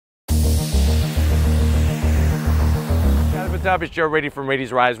What's up? It's Joe Rady from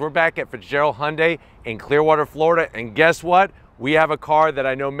Rady's Rise. We're back at Fitzgerald Hyundai in Clearwater, Florida. And guess what? We have a car that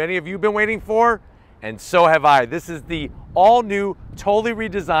I know many of you have been waiting for, and so have I. This is the all-new, totally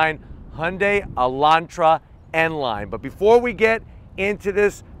redesigned Hyundai Elantra N Line. But before we get into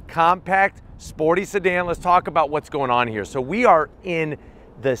this compact, sporty sedan, let's talk about what's going on here. So we are in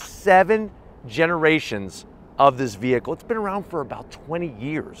the 7 generations of this vehicle. It's been around for about 20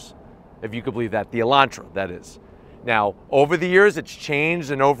 years, if you could believe that. The Elantra, that is. Now, over the years, it's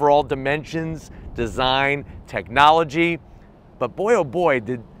changed in overall dimensions, design, technology, but boy, oh boy,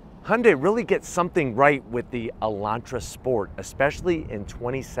 did Hyundai really get something right with the Elantra Sport, especially in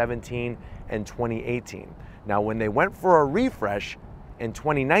 2017 and 2018. Now, when they went for a refresh in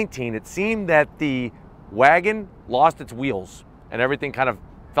 2019, it seemed that the wagon lost its wheels and everything kind of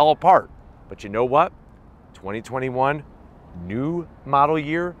fell apart. But you know what? 2021, new model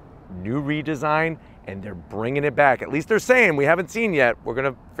year, new redesign, and they're bringing it back. At least they're saying. We haven't seen yet. We're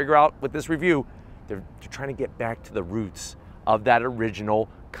gonna figure out with this review. They're trying to get back to the roots of that original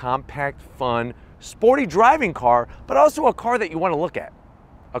compact, fun, sporty driving car, but also a car that you wanna look at.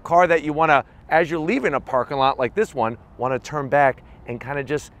 A car that you wanna, as you're leaving a parking lot like this one, wanna turn back and kind of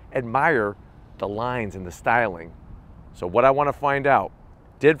just admire the lines and the styling. So what I wanna find out,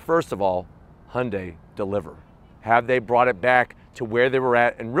 did first of all, Hyundai deliver? Have they brought it back to where they were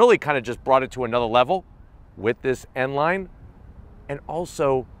at and really kind of just brought it to another level with this N Line? And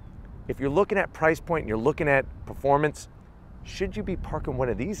also, if you're looking at price point and you're looking at performance, should you be parking one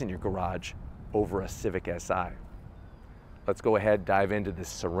of these in your garage over a Civic Si? Let's go ahead, dive into this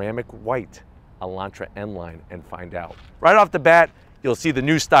ceramic white Elantra N Line and find out. Right off the bat, you'll see the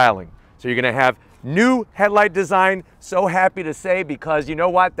new styling. So you're gonna have new headlight design. So happy to say, because you know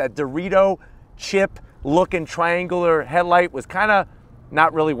what? That Dorito chip looking triangular headlight was kind of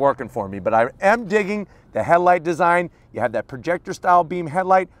not really working for me, but I am digging the headlight design. You have that projector style beam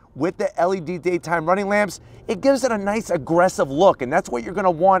headlight with the LED daytime running lamps. It gives it a nice aggressive look, and that's what you're gonna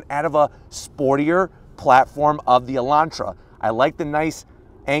want out of a sportier platform of the Elantra. I like the nice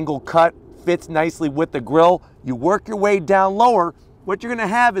angle cut, fits nicely with the grille. You work your way down lower, what you're gonna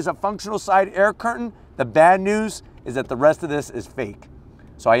have is a functional side air curtain. The bad news is that the rest of this is fake.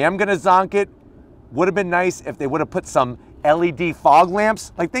 So I am gonna zonk it. Would have been nice if they would have put some LED fog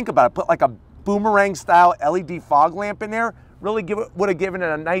lamps. Like, think about it, put like a boomerang style LED fog lamp in there. Really would have given it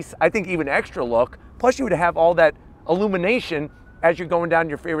a nice, I think even extra look. Plus you would have all that illumination as you're going down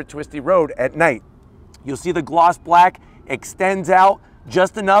your favorite twisty road at night. You'll see the gloss black extends out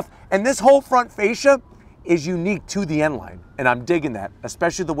just enough. And this whole front fascia is unique to the N Line. And I'm digging that,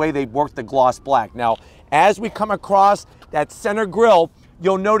 especially the way they worked the gloss black. Now, as we come across that center grille,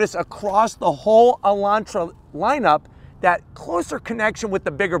 you'll notice across the whole Elantra lineup that closer connection with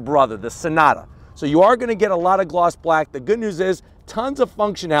the bigger brother, the Sonata. So you are gonna get a lot of gloss black. The good news is tons of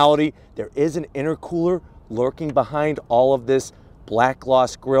functionality. There is an intercooler lurking behind all of this black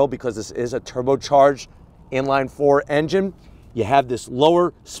gloss grille because this is a turbocharged inline-4 engine. You have this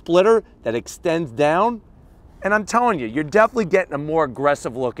lower splitter that extends down. And I'm telling you, you're definitely getting a more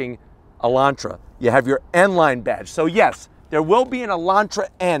aggressive looking Elantra. You have your N Line badge. So yes, there will be an Elantra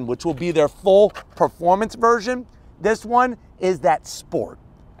N, which will be their full performance version. This one is that sport.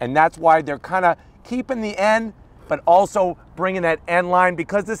 And that's why they're kind of keeping the N, but also bringing that N Line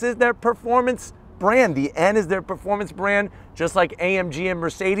because this is their performance brand. The N is their performance brand, just like AMG and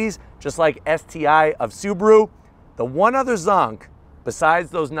Mercedes, just like STI of Subaru. The one other zonk, besides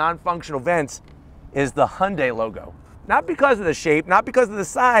those non-functional vents, is the Hyundai logo. Not because of the shape, not because of the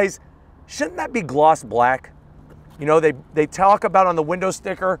size. Shouldn't that be gloss black? You know, they talk about on the window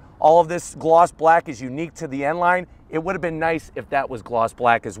sticker, all of this gloss black is unique to the N Line. It would have been nice if that was gloss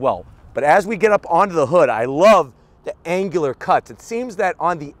black as well. But as we get up onto the hood, I love the angular cuts. It seems that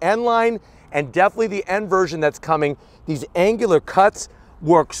on the N Line and definitely the N version that's coming, these angular cuts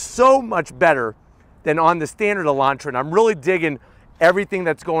work so much better than on the standard Elantra. And I'm really digging everything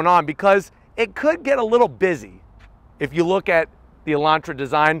that's going on because it could get a little busy if you look at the Elantra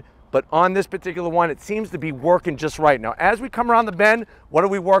design. But on this particular one, it seems to be working just right. Now, as we come around the bend, what are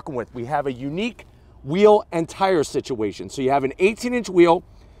we working with? We have a unique wheel and tire situation. So you have an 18-inch wheel,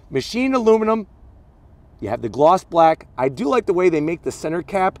 machined aluminum, you have the gloss black. I do like the way they make the center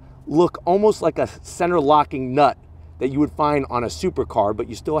cap look almost like a center locking nut that you would find on a supercar, but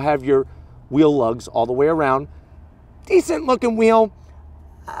you still have your wheel lugs all the way around. Decent looking wheel.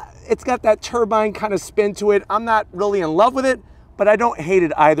 It's got that turbine kind of spin to it. I'm not really in love with it, but I don't hate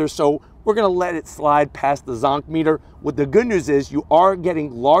it either, so we're gonna let it slide past the zonk meter. What the good news is you are getting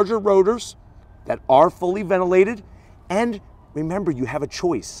larger rotors that are fully ventilated, and remember, you have a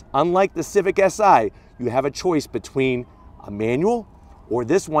choice. Unlike the Civic Si, you have a choice between a manual, or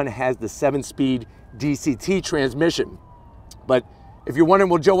this one has the 7-speed DCT transmission. But if you're wondering,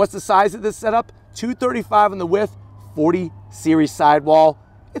 well, Joe, what's the size of this setup? 235 in the width, 40 series sidewall.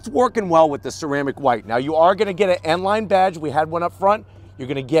 It's working well with the ceramic white. Now, you are gonna get an N Line badge. We had one up front. You're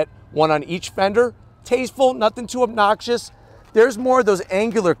gonna get one on each fender. Tasteful, nothing too obnoxious. There's more of those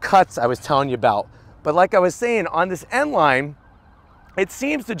angular cuts I was telling you about. But like I was saying, on this N Line, it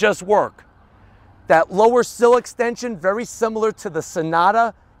seems to just work. That lower sill extension, very similar to the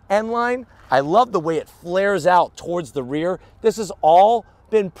Sonata N Line. I love the way it flares out towards the rear. This has all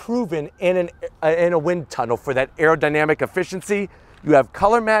been proven in a wind tunnel for that aerodynamic efficiency. You have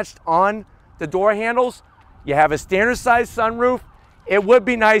color matched on the door handles. You have a standard size sunroof. It would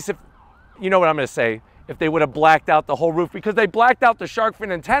be nice if, you know what I'm gonna say, if they would have blacked out the whole roof, because they blacked out the shark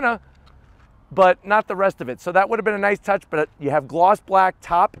fin antenna, but not the rest of it. So that would have been a nice touch, but you have gloss black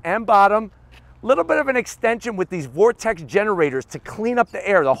top and bottom. Little bit of an extension with these vortex generators to clean up the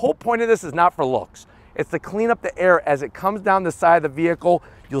air. The whole point of this is not for looks. It's to clean up the air as it comes down the side of the vehicle.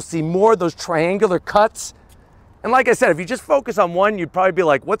 You'll see more of those triangular cuts. And like I said, if you just focus on one, you'd probably be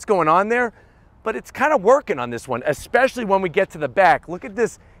like, what's going on there? But it's kind of working on this one, especially when we get to the back. Look at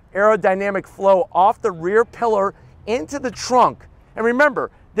this aerodynamic flow off the rear pillar into the trunk. And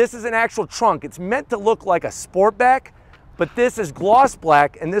remember, this is an actual trunk. It's meant to look like a Sportback, but this is gloss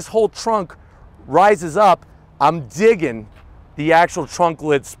black, and this whole trunk rises up. I'm digging the actual trunk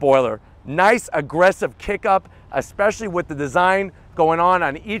lid spoiler. Nice aggressive kick up, especially with the design going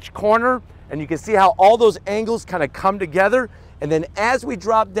on each corner. And you can see how all those angles kind of come together. And then as we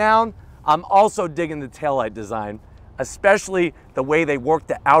drop down, I'm also digging the taillight design, especially the way they work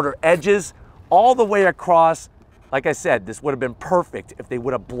the outer edges all the way across. Like I said, this would have been perfect if they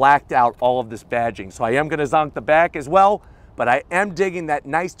would have blacked out all of this badging. So I am gonna zonk the back as well, but I am digging that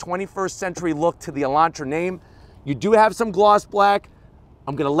nice 21st century look to the Elantra name. You do have some gloss black.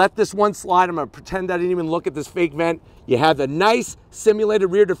 I'm gonna let this one slide. I'm gonna pretend I didn't even look at this fake vent. You have the nice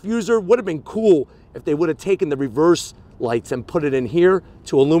simulated rear diffuser. Would have been cool if they would have taken the reverse lights and put it in here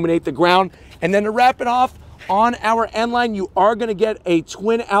to illuminate the ground. And then to wrap it off, on our N Line, you are gonna get a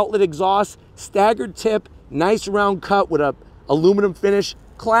twin outlet exhaust, staggered tip, nice round cut with a aluminum finish.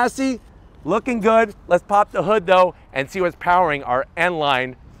 Classy, looking good. Let's pop the hood though and see what's powering our N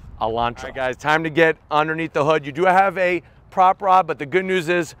Line Elantra. All right, guys, time to get underneath the hood. You do have a prop rod, but the good news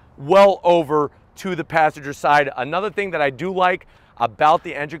is well over to the passenger side. Another thing that I do like about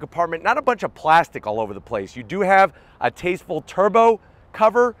the engine compartment, not a bunch of plastic all over the place. You do have a tasteful turbo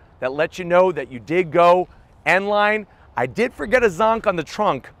cover that lets you know that you did go N Line. I did forget a zonk on the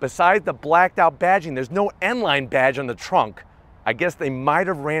trunk. Besides the blacked out badging, there's no N Line badge on the trunk. I guess they might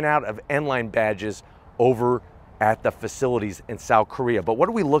have ran out of N Line badges over at the facilities in South Korea. But what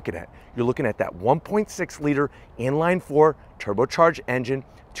are we looking at? You're looking at that 1.6 liter inline 4 turbocharged engine,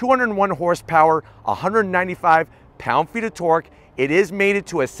 201 horsepower, 195 pound-feet of torque. It is mated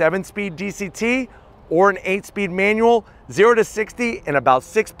to a 7-speed DCT or an 8-speed manual, 0 to 60 in about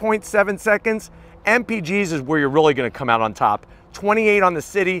 6.7 seconds. MPGs is where you're really gonna come out on top. 28 on the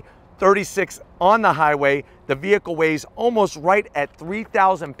city, 36 on the highway. The vehicle weighs almost right at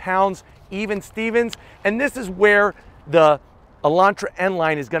 3,000 pounds, even Stevens. And this is where the Elantra N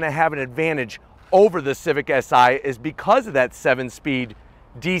Line is gonna have an advantage over the Civic Si, is because of that 7-speed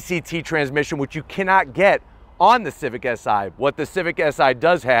DCT transmission, which you cannot get on the Civic Si. What the Civic Si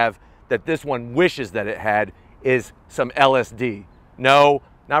does have that this one wishes that it had is some LSD. No,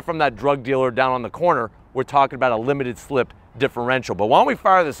 not from that drug dealer down on the corner. We're talking about a limited slip differential. But why don't we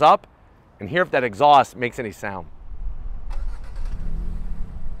fire this up and hear if that exhaust makes any sound.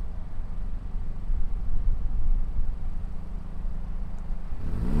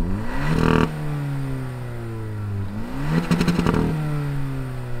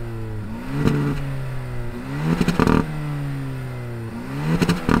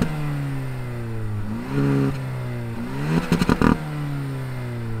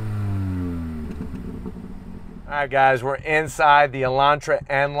 All right, guys, we're inside the Elantra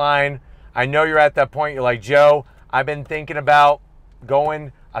N Line. I know you're at that point, you're like, Joe, I've been thinking about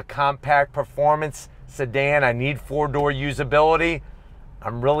going a compact performance sedan. I need 4-door usability.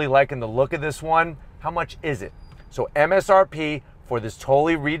 I'm really liking the look of this one. How much is it? So MSRP for this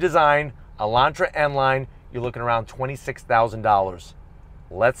totally redesigned Elantra N Line, you're looking around $26,000.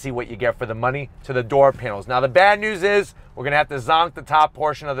 Let's see what you get for the money to the door panels. Now, the bad news is we're gonna have to zonk the top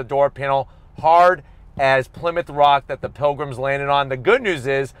portion of the door panel hard as Plymouth Rock that the Pilgrims landed on. The good news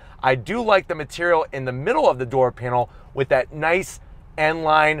is I do like the material in the middle of the door panel with that nice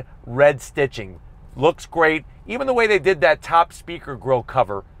N-line red stitching. Looks great. Even the way they did that top speaker grille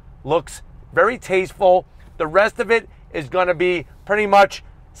cover looks very tasteful. The rest of it is going to be pretty much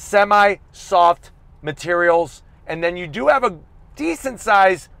semi-soft materials. And then you do have a decent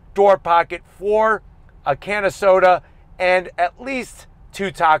size door pocket for a can of soda and at least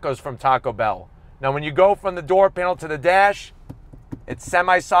 2 tacos from Taco Bell. Now, when you go from the door panel to the dash, it's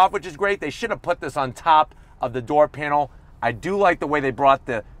semi-soft, which is great. They should have put this on top of the door panel. I do like the way they brought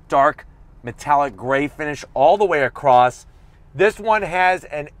the dark metallic gray finish all the way across. This one has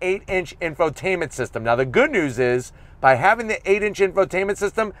an 8-inch infotainment system. Now, the good news is, by having the 8-inch infotainment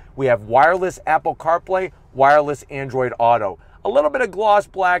system, we have wireless Apple CarPlay, wireless Android Auto. A little bit of gloss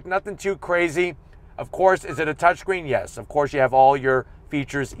black, nothing too crazy. Of course, is it a touchscreen? Yes. Of course, you have all your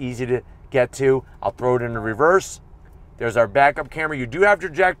features easy to get to. I'll throw it in the reverse. There's our backup camera. You do have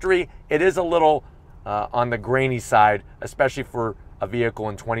trajectory. It is a little on the grainy side, especially for a vehicle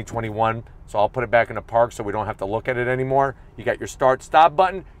in 2021. So I'll put it back in the park so we don't have to look at it anymore. You got your start-stop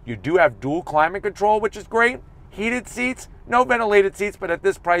button. You do have dual climate control, which is great. Heated seats, no ventilated seats, but at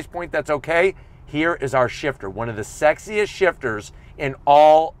this price point, that's okay. Here is our shifter, one of the sexiest shifters in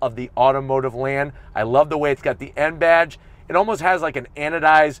all of the automotive land. I love the way it's got the N badge. It almost has like an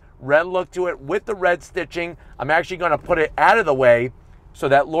anodized red look to it with the red stitching. I'm actually going to put it out of the way so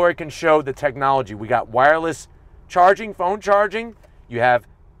that Lori can show the technology. We got wireless charging, phone charging. You have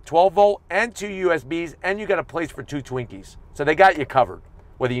 12 volt and 2 USBs, and you got a place for 2 Twinkies. So they got you covered.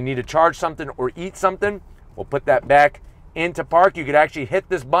 Whether you need to charge something or eat something, we'll put that back into park. You could actually hit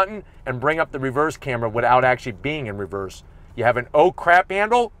this button and bring up the reverse camera without actually being in reverse. You have an oak crap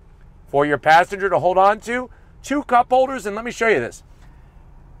handle for your passenger to hold on to, 2 cup holders, and let me show you this.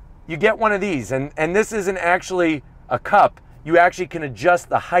 You get one of these, and this isn't actually a cup. You actually can adjust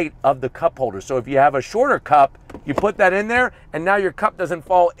the height of the cup holder. So if you have a shorter cup, you put that in there, and now your cup doesn't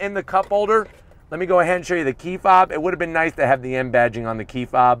fall in the cup holder. Let me go ahead and show you the key fob. It would have been nice to have the M badging on the key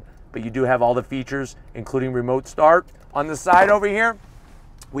fob, but you do have all the features, including remote start. On the side over here,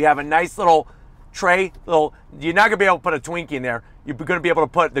 we have a nice little tray. You're not gonna be able to put a Twinkie in there. You're gonna be able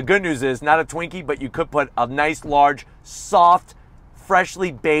to put, the good news is, not a Twinkie, but you could put a nice, large, soft,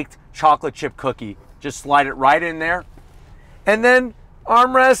 freshly baked chocolate chip cookie. Just slide it right in there. And then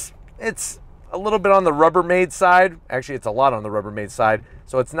armrest, it's a little bit on the Rubbermaid side. Actually, it's a lot on the Rubbermaid side,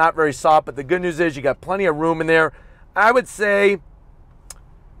 so it's not very soft, but the good news is you got plenty of room in there. I would say,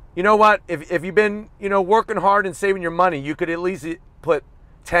 you know what, if you've been, working hard and saving your money, you could at least put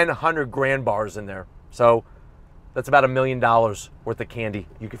 10, 100 grand bars in there. So that's about $1 million worth of candy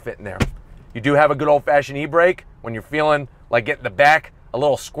you could fit in there. You do have a good old-fashioned e-brake when you're feeling like getting the back a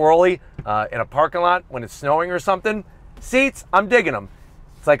little squirrely in a parking lot when it's snowing or something. Seats, I'm digging them.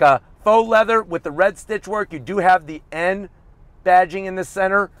 It's like a faux leather with the red stitch work. You do have the N badging in the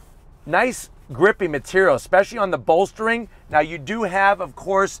center. Nice grippy material, especially on the bolstering. Now you do have, of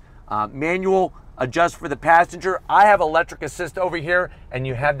course, manual adjust for the passenger. I have electric assist over here, and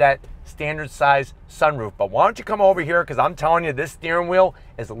you have that standard size sunroof. But why don't you come over here, because I'm telling you, this steering wheel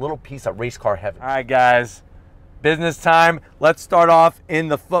is a little piece of race car heaven. All right, guys, business time. Let's start off in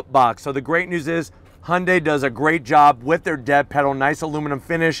the foot box. So the great news is Hyundai does a great job with their dead pedal, nice aluminum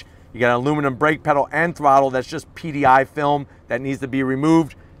finish. You got an aluminum brake pedal and throttle. That's just PDI film that needs to be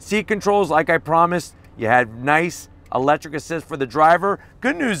removed. Seat controls, like I promised, you had nice electric assist for the driver.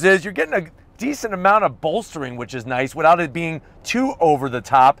 Good news is you're getting a decent amount of bolstering, which is nice, without it being too over the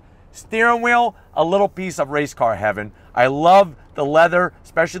top. Steering wheel, a little piece of race car heaven. I love the leather,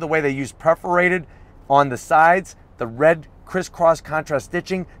 especially the way they use perforated on the sides, the red crisscross contrast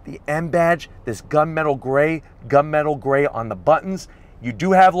stitching, the M badge, this gunmetal gray on the buttons. You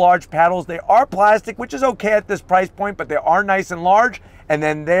do have large paddles. They are plastic, which is okay at this price point, but they are nice and large. And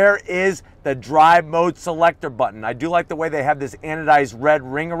then there is the drive mode selector button. I do like the way they have this anodized red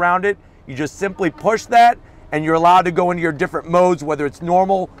ring around it. You just simply push that, and you're allowed to go into your different modes, whether it's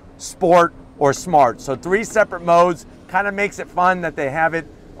normal, sport, or smart. So 3 separate modes. Kind of makes it fun that they have it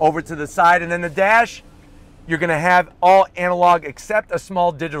over to the side. And then the dash, you're gonna have all analog except a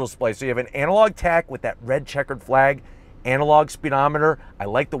small digital display. So you have an analog tach with that red checkered flag, analog speedometer. I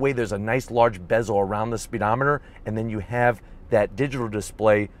like the way there's a nice large bezel around the speedometer, and then you have that digital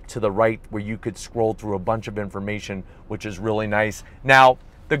display to the right where you could scroll through a bunch of information, which is really nice. Now,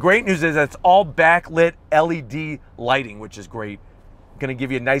 the great news is it's all backlit LED lighting, which is great. Gonna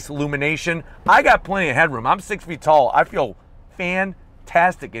give you a nice illumination. I got plenty of headroom. I'm 6 feet tall. I feel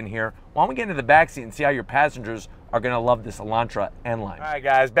fantastic in here. Why don't we get into the back seat and see how your passengers are gonna love this Elantra N Line. All right,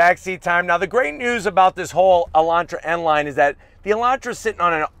 guys, back seat time. Now, the great news about this whole Elantra N Line is that the Elantra is sitting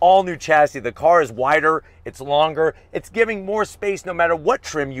on an all-new chassis. The car is wider, it's longer, it's giving more space no matter what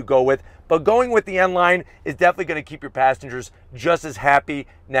trim you go with, but going with the N Line is definitely gonna keep your passengers just as happy.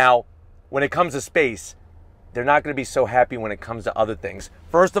 Now, when it comes to space, they're not going to be so happy when it comes to other things.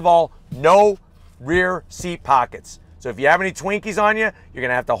 First of all, no rear seat pockets. So if you have any Twinkies on you, you're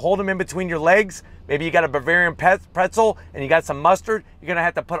gonna have to hold them in between your legs. Maybe you got a Bavarian pretzel and you got some mustard. You're gonna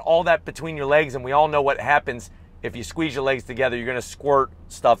have to put all that between your legs, and we all know what happens if you squeeze your legs together. You're gonna squirt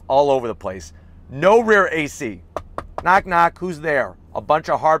stuff all over the place. No rear AC. Knock, knock, who's there? A bunch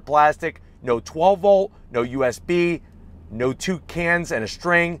of hard plastic, no 12 volt, no USB, no 2 cans and a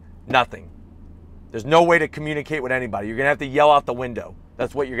string, nothing. There's no way to communicate with anybody. You're gonna have to yell out the window.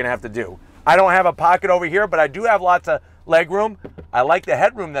 That's what you're gonna have to do. I don't have a pocket over here, but I do have lots of leg room. I like the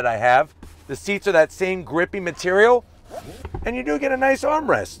headroom that I have. The seats are that same grippy material, and you do get a nice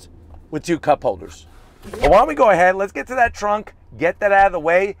armrest with 2 cup holders. But why don't we go ahead, let's get to that trunk, get that out of the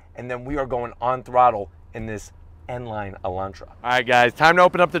way, and then we are going on throttle in this N Line Elantra. All right, guys, time to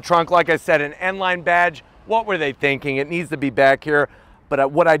open up the trunk. Like I said, an N Line badge. What were they thinking? It needs to be back here.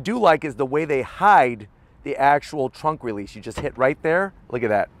 But what I do like is the way they hide the actual trunk release. You just hit right there. Look at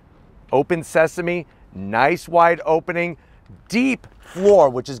that. Open sesame, nice wide opening, deep floor,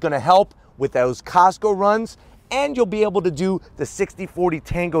 which is gonna help with those Costco runs, and you'll be able to do the 60-40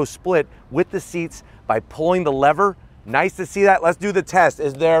 tango split with the seats by pulling the lever. Nice to see that. Let's do the test.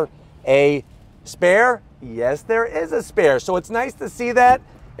 Is there a spare? Yes, there is a spare. So it's nice to see that.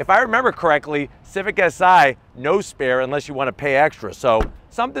 If I remember correctly, Civic Si, no spare unless you want to pay extra. So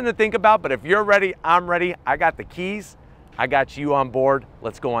something to think about, but if you're ready, I'm ready. I got the keys. I got you on board.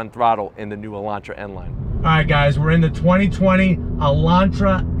 Let's go on throttle in the new Elantra N Line. All right, guys, we're in the 2020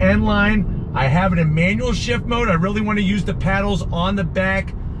 Elantra N Line. I have it in manual shift mode. I really want to use the paddles on the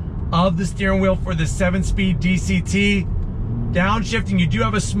back of the steering wheel for the 7-speed DCT. Downshifting, you do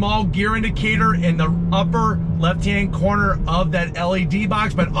have a small gear indicator in the upper left-hand corner of that LED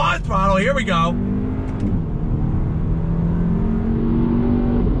box, but on throttle, here we go.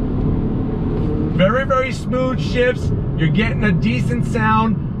 Very, very smooth shifts. You're getting a decent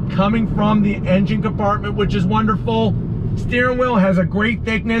sound coming from the engine compartment, which is wonderful. Steering wheel has a great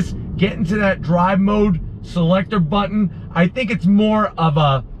thickness. Getting to that drive mode selector button, I think it's more of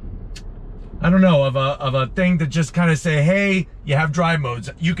a, I don't know, of a thing to just kind of say, hey, you have drive modes.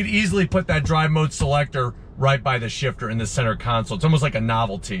 You could easily put that drive mode selector right by the shifter in the center console. It's almost like a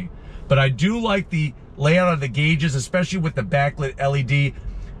novelty. But I do like the layout of the gauges, especially with the backlit LED.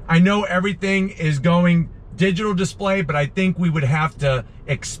 I know everything is going digital display, but I think we would have to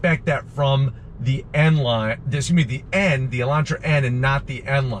expect that from the N Line, excuse me, the Elantra N, and not the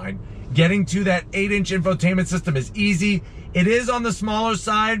N Line. Getting to that 8-inch infotainment system is easy. It is on the smaller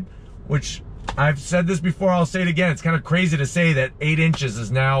side, which I've said this before, I'll say it again. It's kind of crazy to say that 8 inches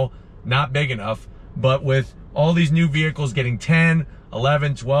is now not big enough, but with all these new vehicles getting 10,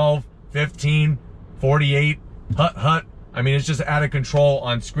 11, 12, 15, 48, hut, I mean, it's just out of control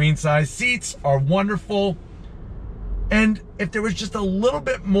on screen size. Seats are wonderful. And if there was just a little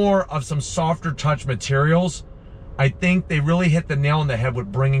bit more of some softer touch materials, I think they really hit the nail on the head with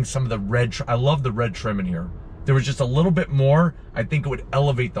bringing some of the red. I love the red trim in here. There was just a little bit more, I think it would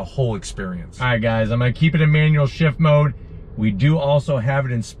elevate the whole experience. All right, guys, I'm gonna keep it in manual shift mode. We do also have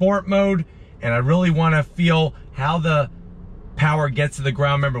it in sport mode, and I really wanna feel how the power gets to the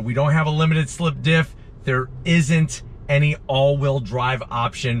ground. Remember, we don't have a limited slip diff. There isn't any all-wheel drive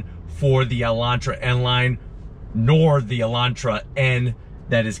option for the Elantra N Line, nor the Elantra N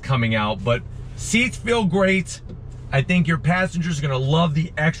that is coming out. But seats feel great. I think your passengers are gonna love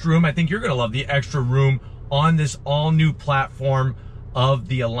the extra room. I think you're gonna love the extra room on this all-new platform of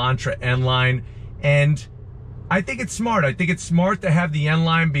the Elantra N Line. And I think it's smart. I think it's smart to have the N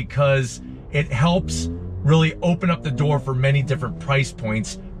Line because it helps really open up the door for many different price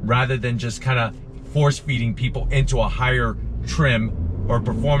points rather than just kind of force-feeding people into a higher trim or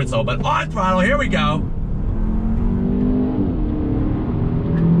performance level. But on throttle, here we go.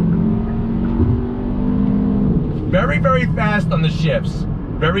 Very, very fast on the shifts.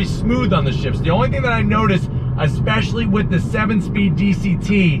 Very smooth on the shifts. The only thing that I noticed, especially with the 7-speed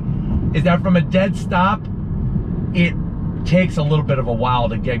DCT, is that from a dead stop, it takes a little bit of a while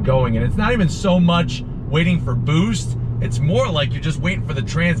to get going. And it's not even so much waiting for boost. It's more like you're just waiting for the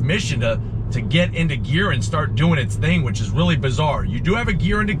transmission to get into gear and start doing its thing, which is really bizarre. You do have a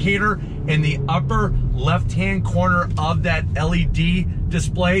gear indicator in the upper left-hand corner of that LED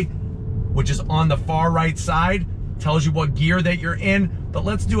display, which is on the far right side. Tells you what gear that you're in. But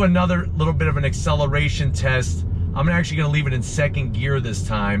let's do another little bit of an acceleration test. I'm actually gonna leave it in second gear this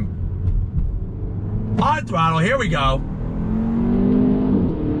time. On throttle, here we go.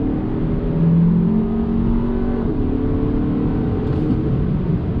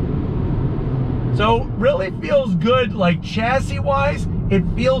 So really feels good, like chassis wise, it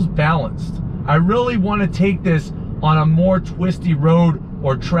feels balanced. I really want to take this on a more twisty road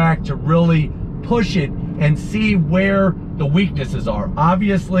or track to really push it and see where the weaknesses are.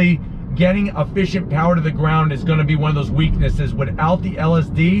 Obviously, getting efficient power to the ground is going to be one of those weaknesses without the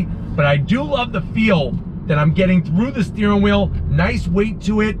LSD, but I do love the feel that I'm getting through the steering wheel. Nice weight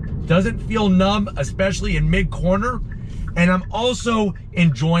to it, doesn't feel numb, especially in mid-corner. And I'm also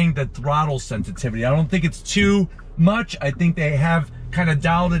enjoying the throttle sensitivity. I don't think it's too much. I think they have kind of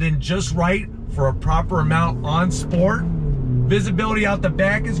dialed it in just right for a proper amount on sport. Visibility out the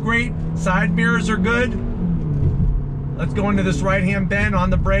back is great. Side mirrors are good. Let's go into this right-hand bend on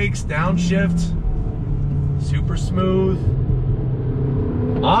the brakes, downshift. Super smooth.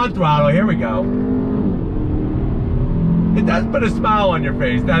 On throttle, here we go. It does put a smile on your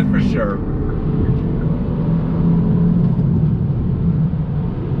face, that's for sure.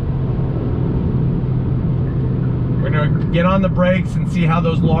 We're gonna get on the brakes and see how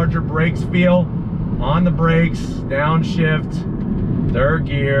those larger brakes feel. On the brakes, downshift, third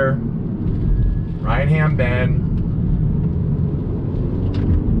gear, right-hand bend.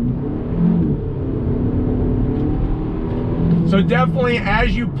 So definitely,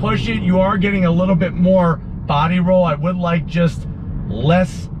 as you push it, you are getting a little bit more body roll. I would like just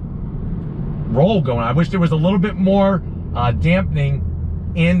less roll going. I wish there was a little bit more dampening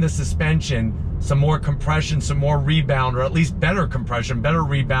in the suspension, some more compression, some more rebound, or at least better compression, better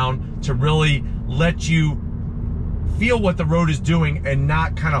rebound to really let you feel what the road is doing and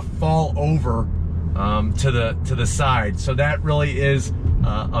not kind of fall over to the side. So that really is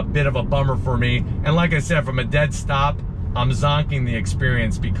a bit of a bummer for me. And like I said, from a dead stop, I'm zonking the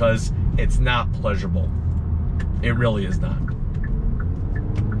experience because it's not pleasurable. It really is not.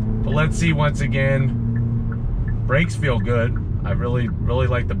 But let's see once again. Brakes feel good. I really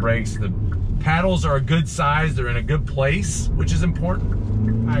like the brakes. The paddles are a good size. They're in a good place, which is important.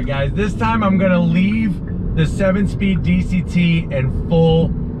 All right, guys, this time I'm gonna leave the 7-speed DCT in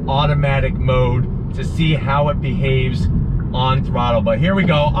full automatic mode to see how it behaves on throttle. But here we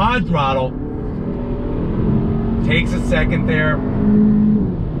go, on throttle. Takes a second there.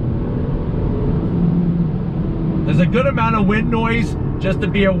 There's a good amount of wind noise just to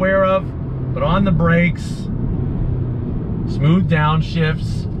be aware of, but on the brakes, smooth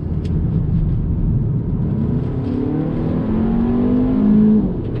downshifts.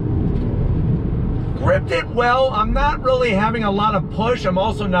 Gripped it well. I'm not really having a lot of push. I'm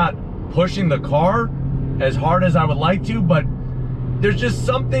also not pushing the car as hard as I would like to, but there's just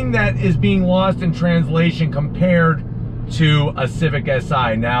something that is being lost in translation compared to a Civic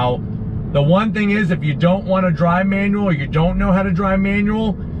Si. Now, the one thing is, if you don't want to drive manual or you don't know how to drive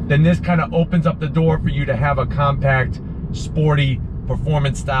manual, then this kind of opens up the door for you to have a compact, sporty,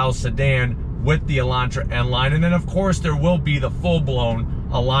 performance style sedan with the Elantra N Line. And then of course there will be the full-blown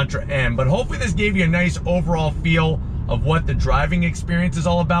Elantra N. But hopefully this gave you a nice overall feel of what the driving experience is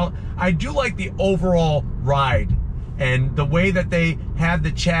all about. I do like the overall ride and the way that they have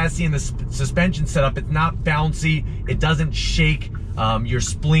the chassis and the suspension set up. It's not bouncy. It doesn't shake your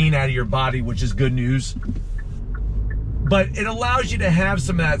spleen out of your body, which is good news. But it allows you to have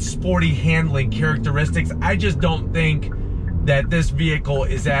some of that sporty handling characteristics. I just don't think that this vehicle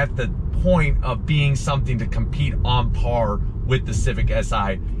is at the point of being something to compete on par with the Civic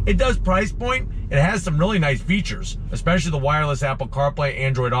Si. It does price point. It has some really nice features, especially the wireless Apple CarPlay,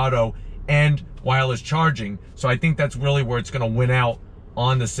 Android Auto, and wireless charging. So I think that's really where it's going to win out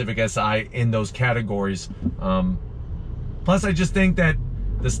on the Civic Si in those categories. Plus, I just think that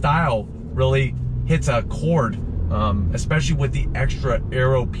the style really hits a chord, especially with the extra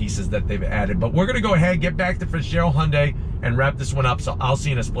aero pieces that they've added. But we're going to go ahead and get back to Fitzgerald Hyundai and wrap this one up, so I'll see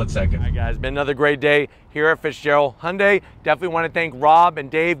you in a split second. All right, guys, been another great day here at Fitzgerald Hyundai. Definitely want to thank Rob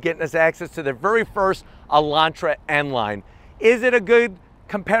and Dave getting us access to their very first Elantra N Line. Is it a good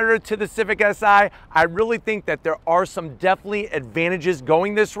competitor to the Civic Si? I really think that there are some definitely advantages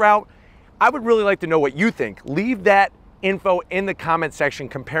going this route. I would really like to know what you think. Leave that info in the comment section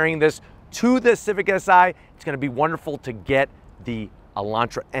comparing this to the Civic Si. It's going to be wonderful to get the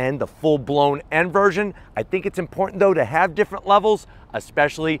Elantra N, the full-blown N version. I think it's important though to have different levels,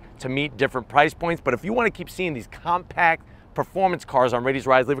 especially to meet different price points. But if you want to keep seeing these compact performance cars on Rady's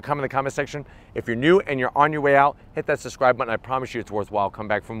Rise, leave a comment in the comment section. If you're new and you're on your way out, hit that subscribe button. I promise you it's worthwhile. Come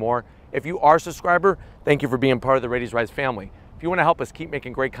back for more. If you are a subscriber, thank you for being part of the Rady's Rise family. If you want to help us keep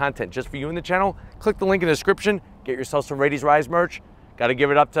making great content just for you in the channel, click the link in the description. Get yourself some Rady's Rise merch. Got to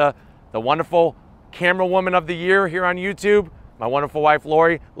give it up to the wonderful camera woman of the year here on YouTube, my wonderful wife,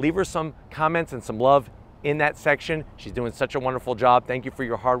 Lori. Leave her some comments and some love in that section. She's doing such a wonderful job. Thank you for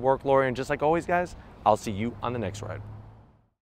your hard work, Lori. And just like always, guys, I'll see you on the next ride.